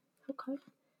 Okay.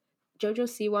 Jojo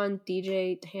Siwa,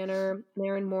 DJ Tanner,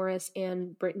 Maren Morris,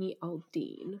 and Brittany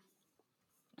Aldean.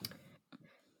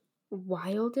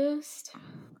 Wildest?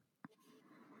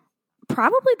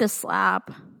 Probably the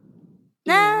slap.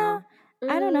 Yeah.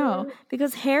 I don't know,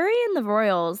 because Harry and the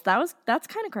Royals, that's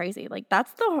kind of crazy. Like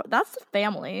that's the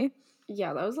family.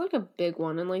 Yeah, that was like a big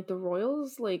one, and like the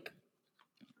Royals, like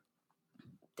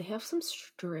they have some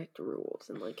strict rules,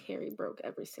 and like Harry broke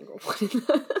every single one.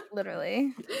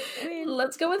 Literally. I mean,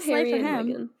 let's go with Harry and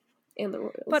Meghan and the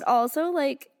Royals. But also,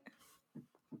 like,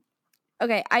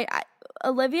 okay, I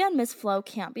Olivia and Miss Flo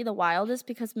can't be the wildest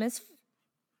because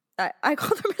I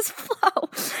called her Miss Flo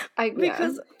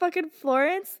because fucking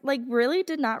Florence like really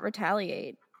did not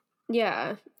retaliate.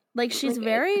 Yeah, like she's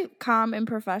very calm and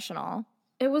professional.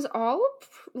 It was all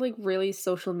like really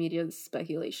social media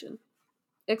speculation,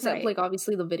 except like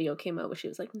obviously the video came out where she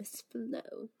was like Miss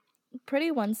Flo.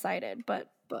 Pretty one-sided, but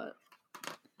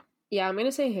yeah, I'm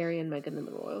gonna say Harry and Meghan and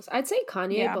the Royals. I'd say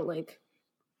Kanye, but like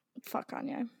fuck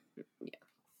Kanye. Yeah.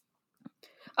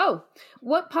 Oh,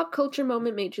 what pop culture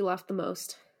moment made you laugh the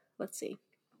most? Let's see.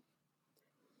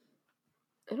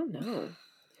 I don't know.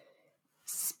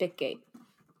 Spitgate.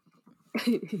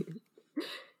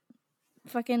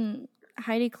 Fucking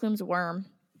Heidi Klum's worm.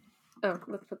 Oh,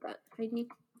 let's put that. Heidi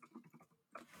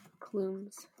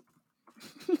Klum's.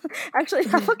 Actually,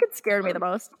 that fucking scared me the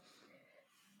most.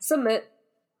 Submit.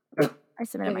 I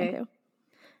submitted mine too.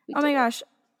 Oh my gosh.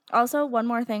 Also, one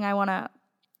more thing I want to...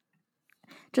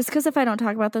 Just because if I don't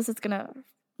talk about this, it's going to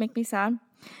make me sad.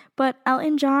 But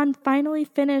Elton John finally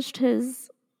finished his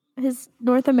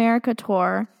North America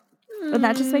tour. And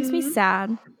that just makes me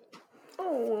sad.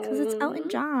 Because it's Elton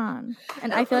John.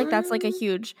 And I feel like that's like a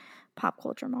huge pop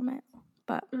culture moment.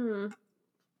 But...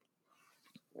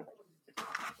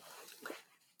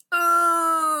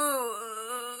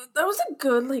 that was a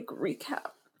good like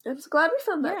recap. I'm just glad we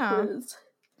found that quiz.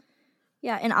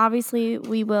 Yeah, and obviously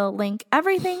we will link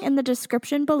everything in the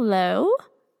description below.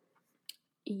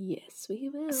 Yes, we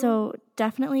will. So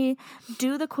definitely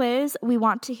do the quiz. We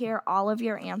want to hear all of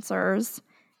your answers.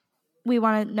 We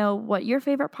want to know what your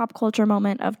favorite pop culture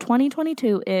moment of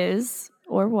 2022 is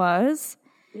or was.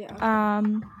 Yeah.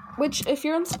 Which, if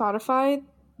you're on Spotify,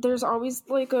 there's always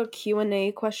like a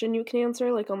Q&A question you can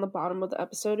answer, like on the bottom of the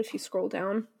episode if you scroll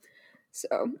down.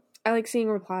 So I like seeing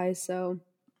replies. So,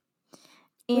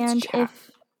 and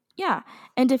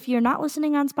if you're not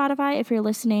listening on Spotify, if you're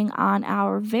listening on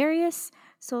our various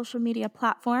social media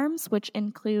platforms, which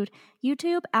include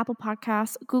YouTube, Apple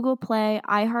Podcasts, Google Play,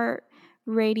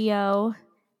 iHeartRadio,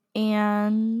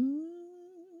 and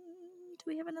do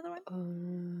we have another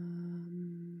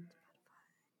one?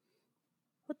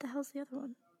 What the hell's the other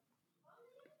one?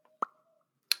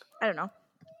 I don't know.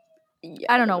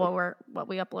 Yeah, I don't know what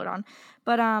we upload on.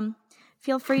 But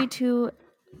feel free to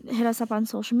hit us up on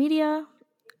social media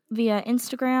via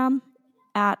Instagram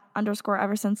at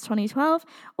 _eversince2012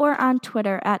 or on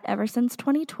Twitter at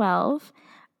eversince2012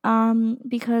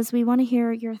 because we want to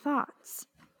hear your thoughts.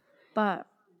 But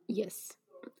yes,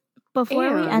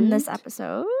 before we end this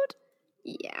episode,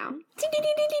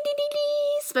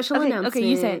 special announcement. Okay,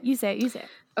 you say it.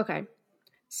 Okay,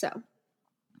 so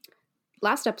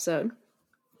last episode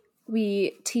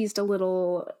we teased a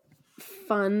little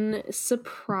fun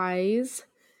surprise,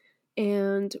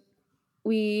 and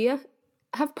we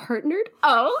have partnered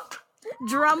out.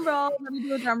 Drum roll. Let me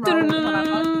do a drum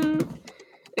roll.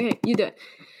 Okay, you do it.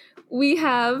 We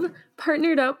have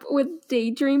partnered up with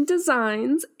Daydream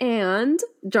Designs and,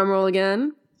 drum roll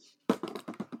again,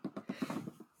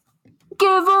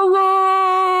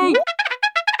 giveaway!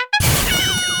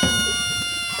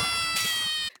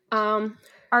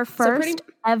 Our first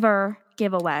ever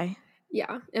giveaway.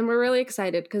 Yeah, and we're really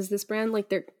excited because this brand, like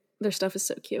their stuff is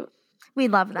so cute. We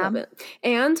love them. Love it.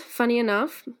 And funny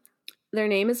enough, their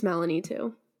name is Melanie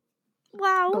too.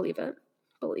 Wow. Believe it.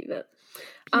 Beauty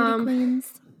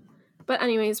queens. But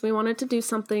anyways, we wanted to do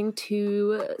something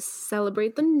to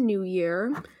celebrate the new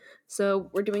year. So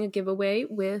we're doing a giveaway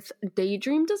with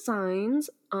Daydream Designs.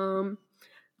 All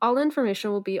the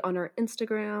information will be on our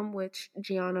Instagram, which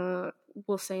Gianna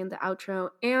will say in the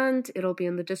outro, and it'll be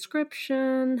in the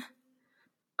description.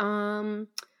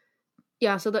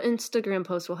 Yeah, so the Instagram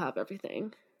post will have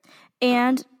everything.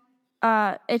 And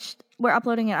we're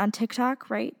uploading it on TikTok,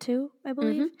 right, too, I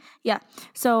believe? Mm-hmm. Yeah.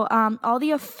 So all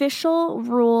the official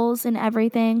rules and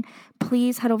everything,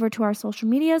 please head over to our social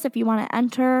medias if you want to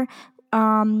enter.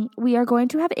 We are going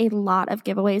to have a lot of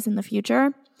giveaways in the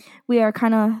future. We are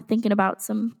kind of thinking about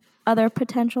some other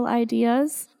potential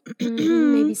ideas.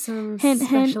 Maybe some hint,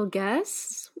 special hint.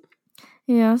 guests.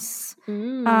 Yes.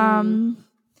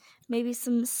 Maybe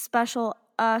some special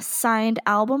signed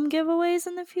album giveaways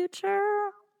in the future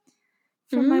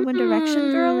from my One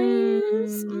Direction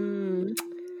girlies.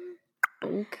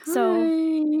 Okay.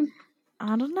 So,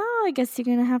 I don't know. I guess you're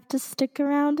going to have to stick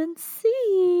around and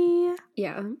see.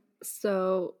 Yeah.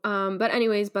 So, but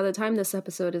anyways, by the time this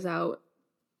episode is out,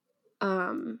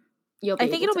 you'll be I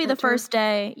think it'll be the first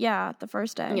day. Yeah, the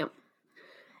first day. Yep.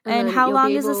 And how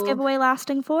long is this giveaway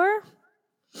lasting for?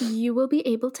 You will be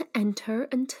able to enter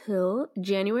until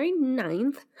January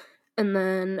 9th. And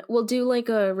then we'll do like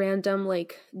a random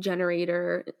like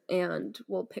generator and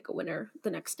we'll pick a winner the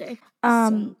next day.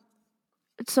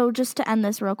 So just to end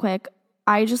this real quick,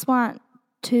 I just want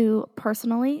to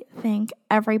personally thank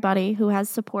everybody who has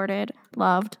supported,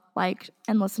 loved, liked,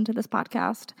 and listened to this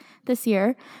podcast this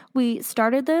year. We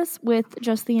started this with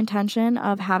just the intention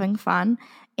of having fun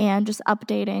and just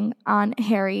updating on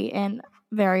Harry and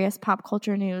various pop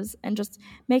culture news and just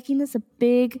making this a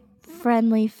big,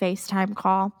 friendly FaceTime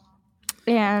call.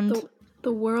 And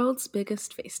the world's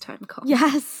biggest FaceTime call.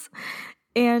 Yes.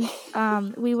 And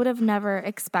we would have never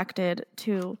expected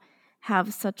to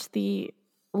have such the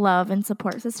love and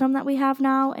support system that we have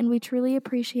now. And we truly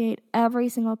appreciate every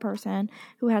single person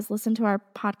who has listened to our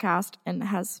podcast and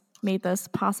has made this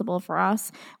possible for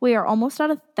us. We are almost at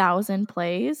 1,000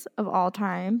 plays of all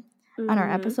time on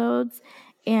our episodes.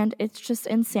 And it's just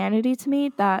insanity to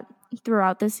me that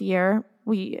throughout this year,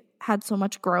 we had so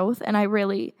much growth. And I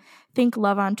really think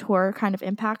Love on Tour kind of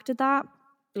impacted that.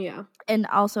 Yeah. And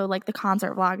also like the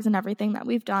concert vlogs and everything that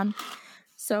we've done.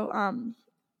 So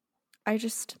I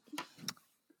just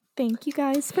thank you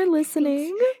guys for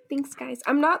listening. Thanks guys.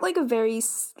 I'm not like a very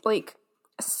like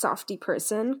a softy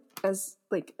person, as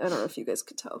like I don't know if you guys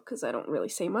could tell because I don't really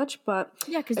say much, but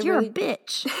yeah, because you're a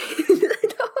bitch.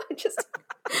 No, I'm just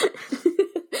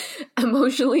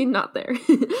emotionally not there.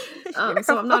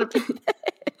 So I'm not a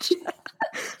bitch.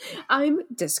 I'm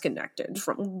disconnected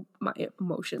from my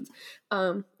emotions.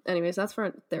 Anyways, that's for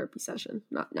a therapy session,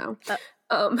 not now.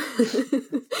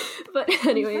 But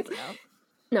anyways,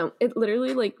 no, it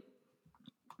literally like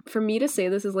for me to say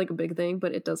this is like a big thing,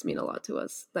 but it does mean a lot to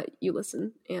us that you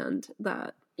listen and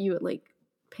that you would like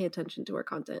pay attention to our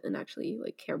content and actually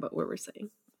like care about what we're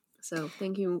saying. So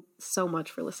thank you so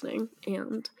much for listening,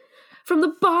 and from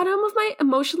the bottom of my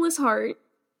emotionless heart,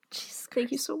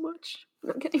 thank you so much.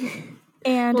 I'm kidding.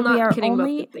 And well, not we are kidding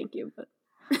only about the thank you, but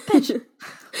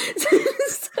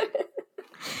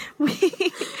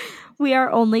we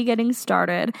are only getting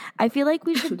started. I feel like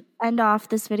we should end off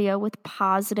this video with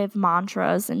positive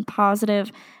mantras and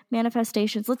positive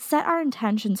manifestations. Let's set our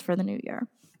intentions for the new year.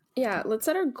 Yeah, let's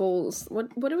set our goals. What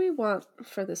do we want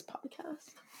for this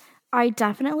podcast? I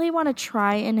definitely want to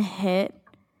try and hit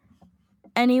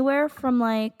anywhere from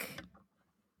like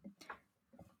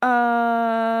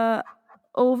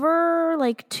over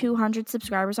like 200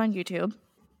 subscribers on YouTube.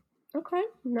 Okay,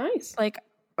 nice. Like,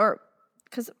 or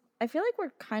because I feel like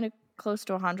we're kind of close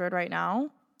to 100 right now.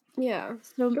 Yeah.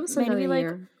 So maybe like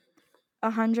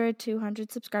 100, 200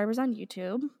 subscribers on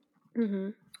YouTube.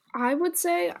 I would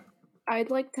say I'd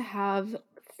like to have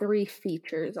 3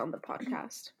 features on the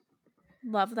podcast.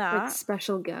 Love that. Like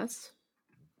special guests.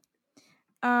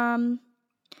 I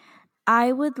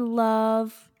would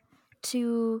love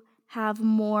to have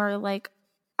more like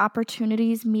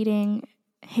opportunities meeting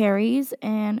Harrys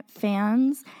and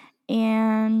fans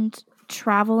and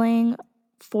traveling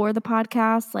for the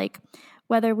podcast, like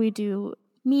whether we do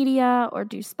media or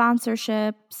do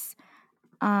sponsorships.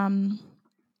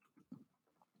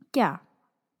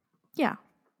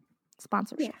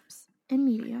 Sponsorships and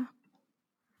media.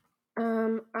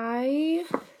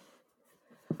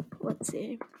 Let's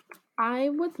see. I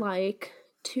would like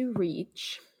to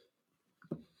reach.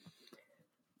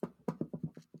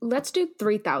 Let's do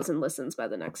 3,000 listens by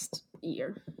the next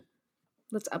year.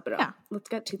 Let's up it up. Yeah. Let's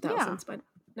get 2,000 by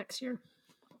next year.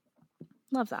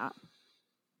 Love that.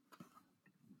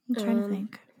 I'm trying to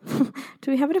think.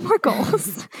 Do we have any more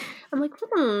goals? I'm like,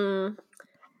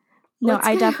 No,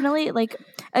 I definitely like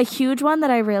a huge one that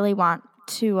I really want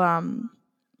to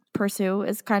pursue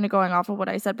is kind of going off of what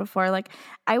I said before. Like,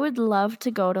 I would love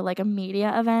to go to like a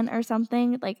media event or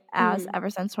something like ever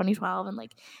since 2012 and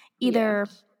like either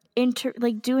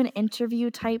do an interview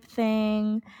type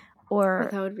thing or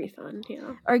that would be fun,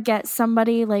 yeah. Or get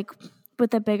somebody like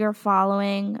with a bigger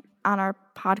following on our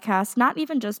podcast, not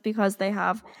even just because they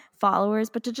have followers,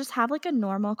 but to just have like a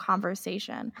normal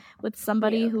conversation with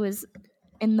somebody who is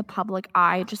in the public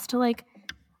eye, just to like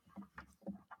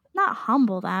not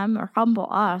humble them or humble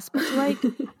us, but to like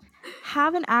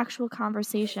have an actual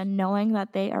conversation knowing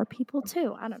that they are people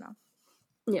too. I don't know.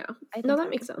 Yeah. I think No, that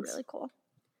makes sense. Really cool.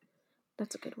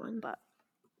 That's a good one. But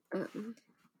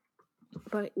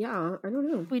yeah, I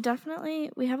don't know.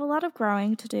 We have a lot of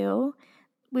growing to do.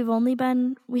 We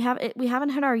haven't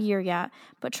hit our year yet,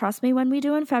 but trust me, when we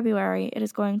do in February, it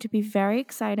is going to be very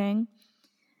exciting.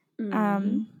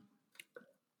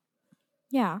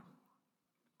 Yeah.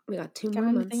 We got 2 more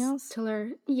months till our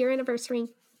year anniversary.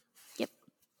 Yep.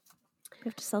 We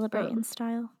have to celebrate in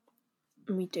style.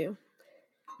 We do.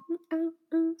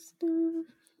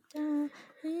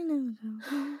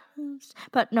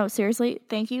 But no, seriously,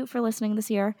 thank you for listening this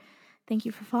year. Thank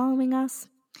you for following us.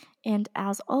 And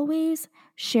as always,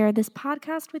 share this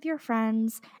podcast with your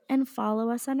friends and follow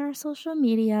us on our social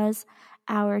medias.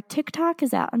 Our TikTok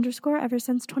is at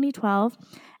 _eversince2012.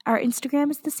 Our Instagram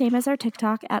is the same as our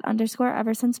TikTok at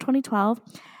 _eversince2012.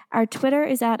 Our Twitter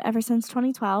is at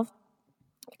eversince2012.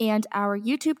 And our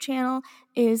YouTube channel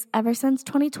is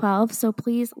eversince2012. So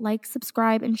please like,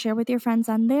 subscribe, and share with your friends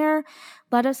on there.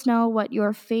 Let us know what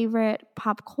your favorite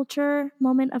pop culture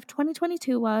moment of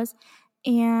 2022 was.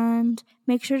 And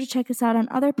make sure to check us out on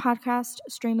other podcast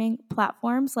streaming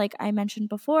platforms like I mentioned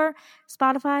before: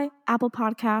 Spotify, Apple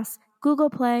Podcasts, Google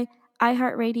Play,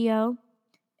 iHeartRadio,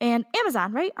 and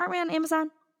Amazon, right? Aren't we on Amazon?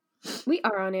 We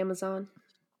are on Amazon.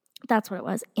 That's what it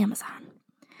was, Amazon.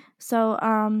 So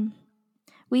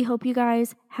we hope you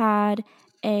guys had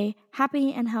a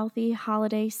happy and healthy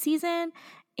holiday season,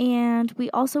 and we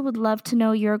also would love to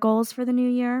know your goals for the new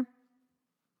year.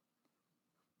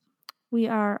 We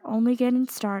are only getting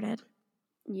started.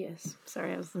 Yes.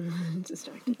 Sorry, I was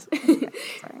distracted.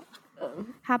 Sorry.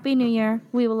 Happy New Year.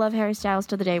 We will love Harry Styles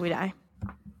to the day we die.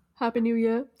 Happy New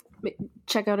Year.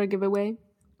 Check out our giveaway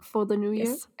for the new year.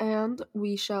 Yes. And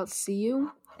we shall see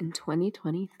you in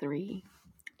 2023.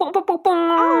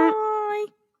 Bye.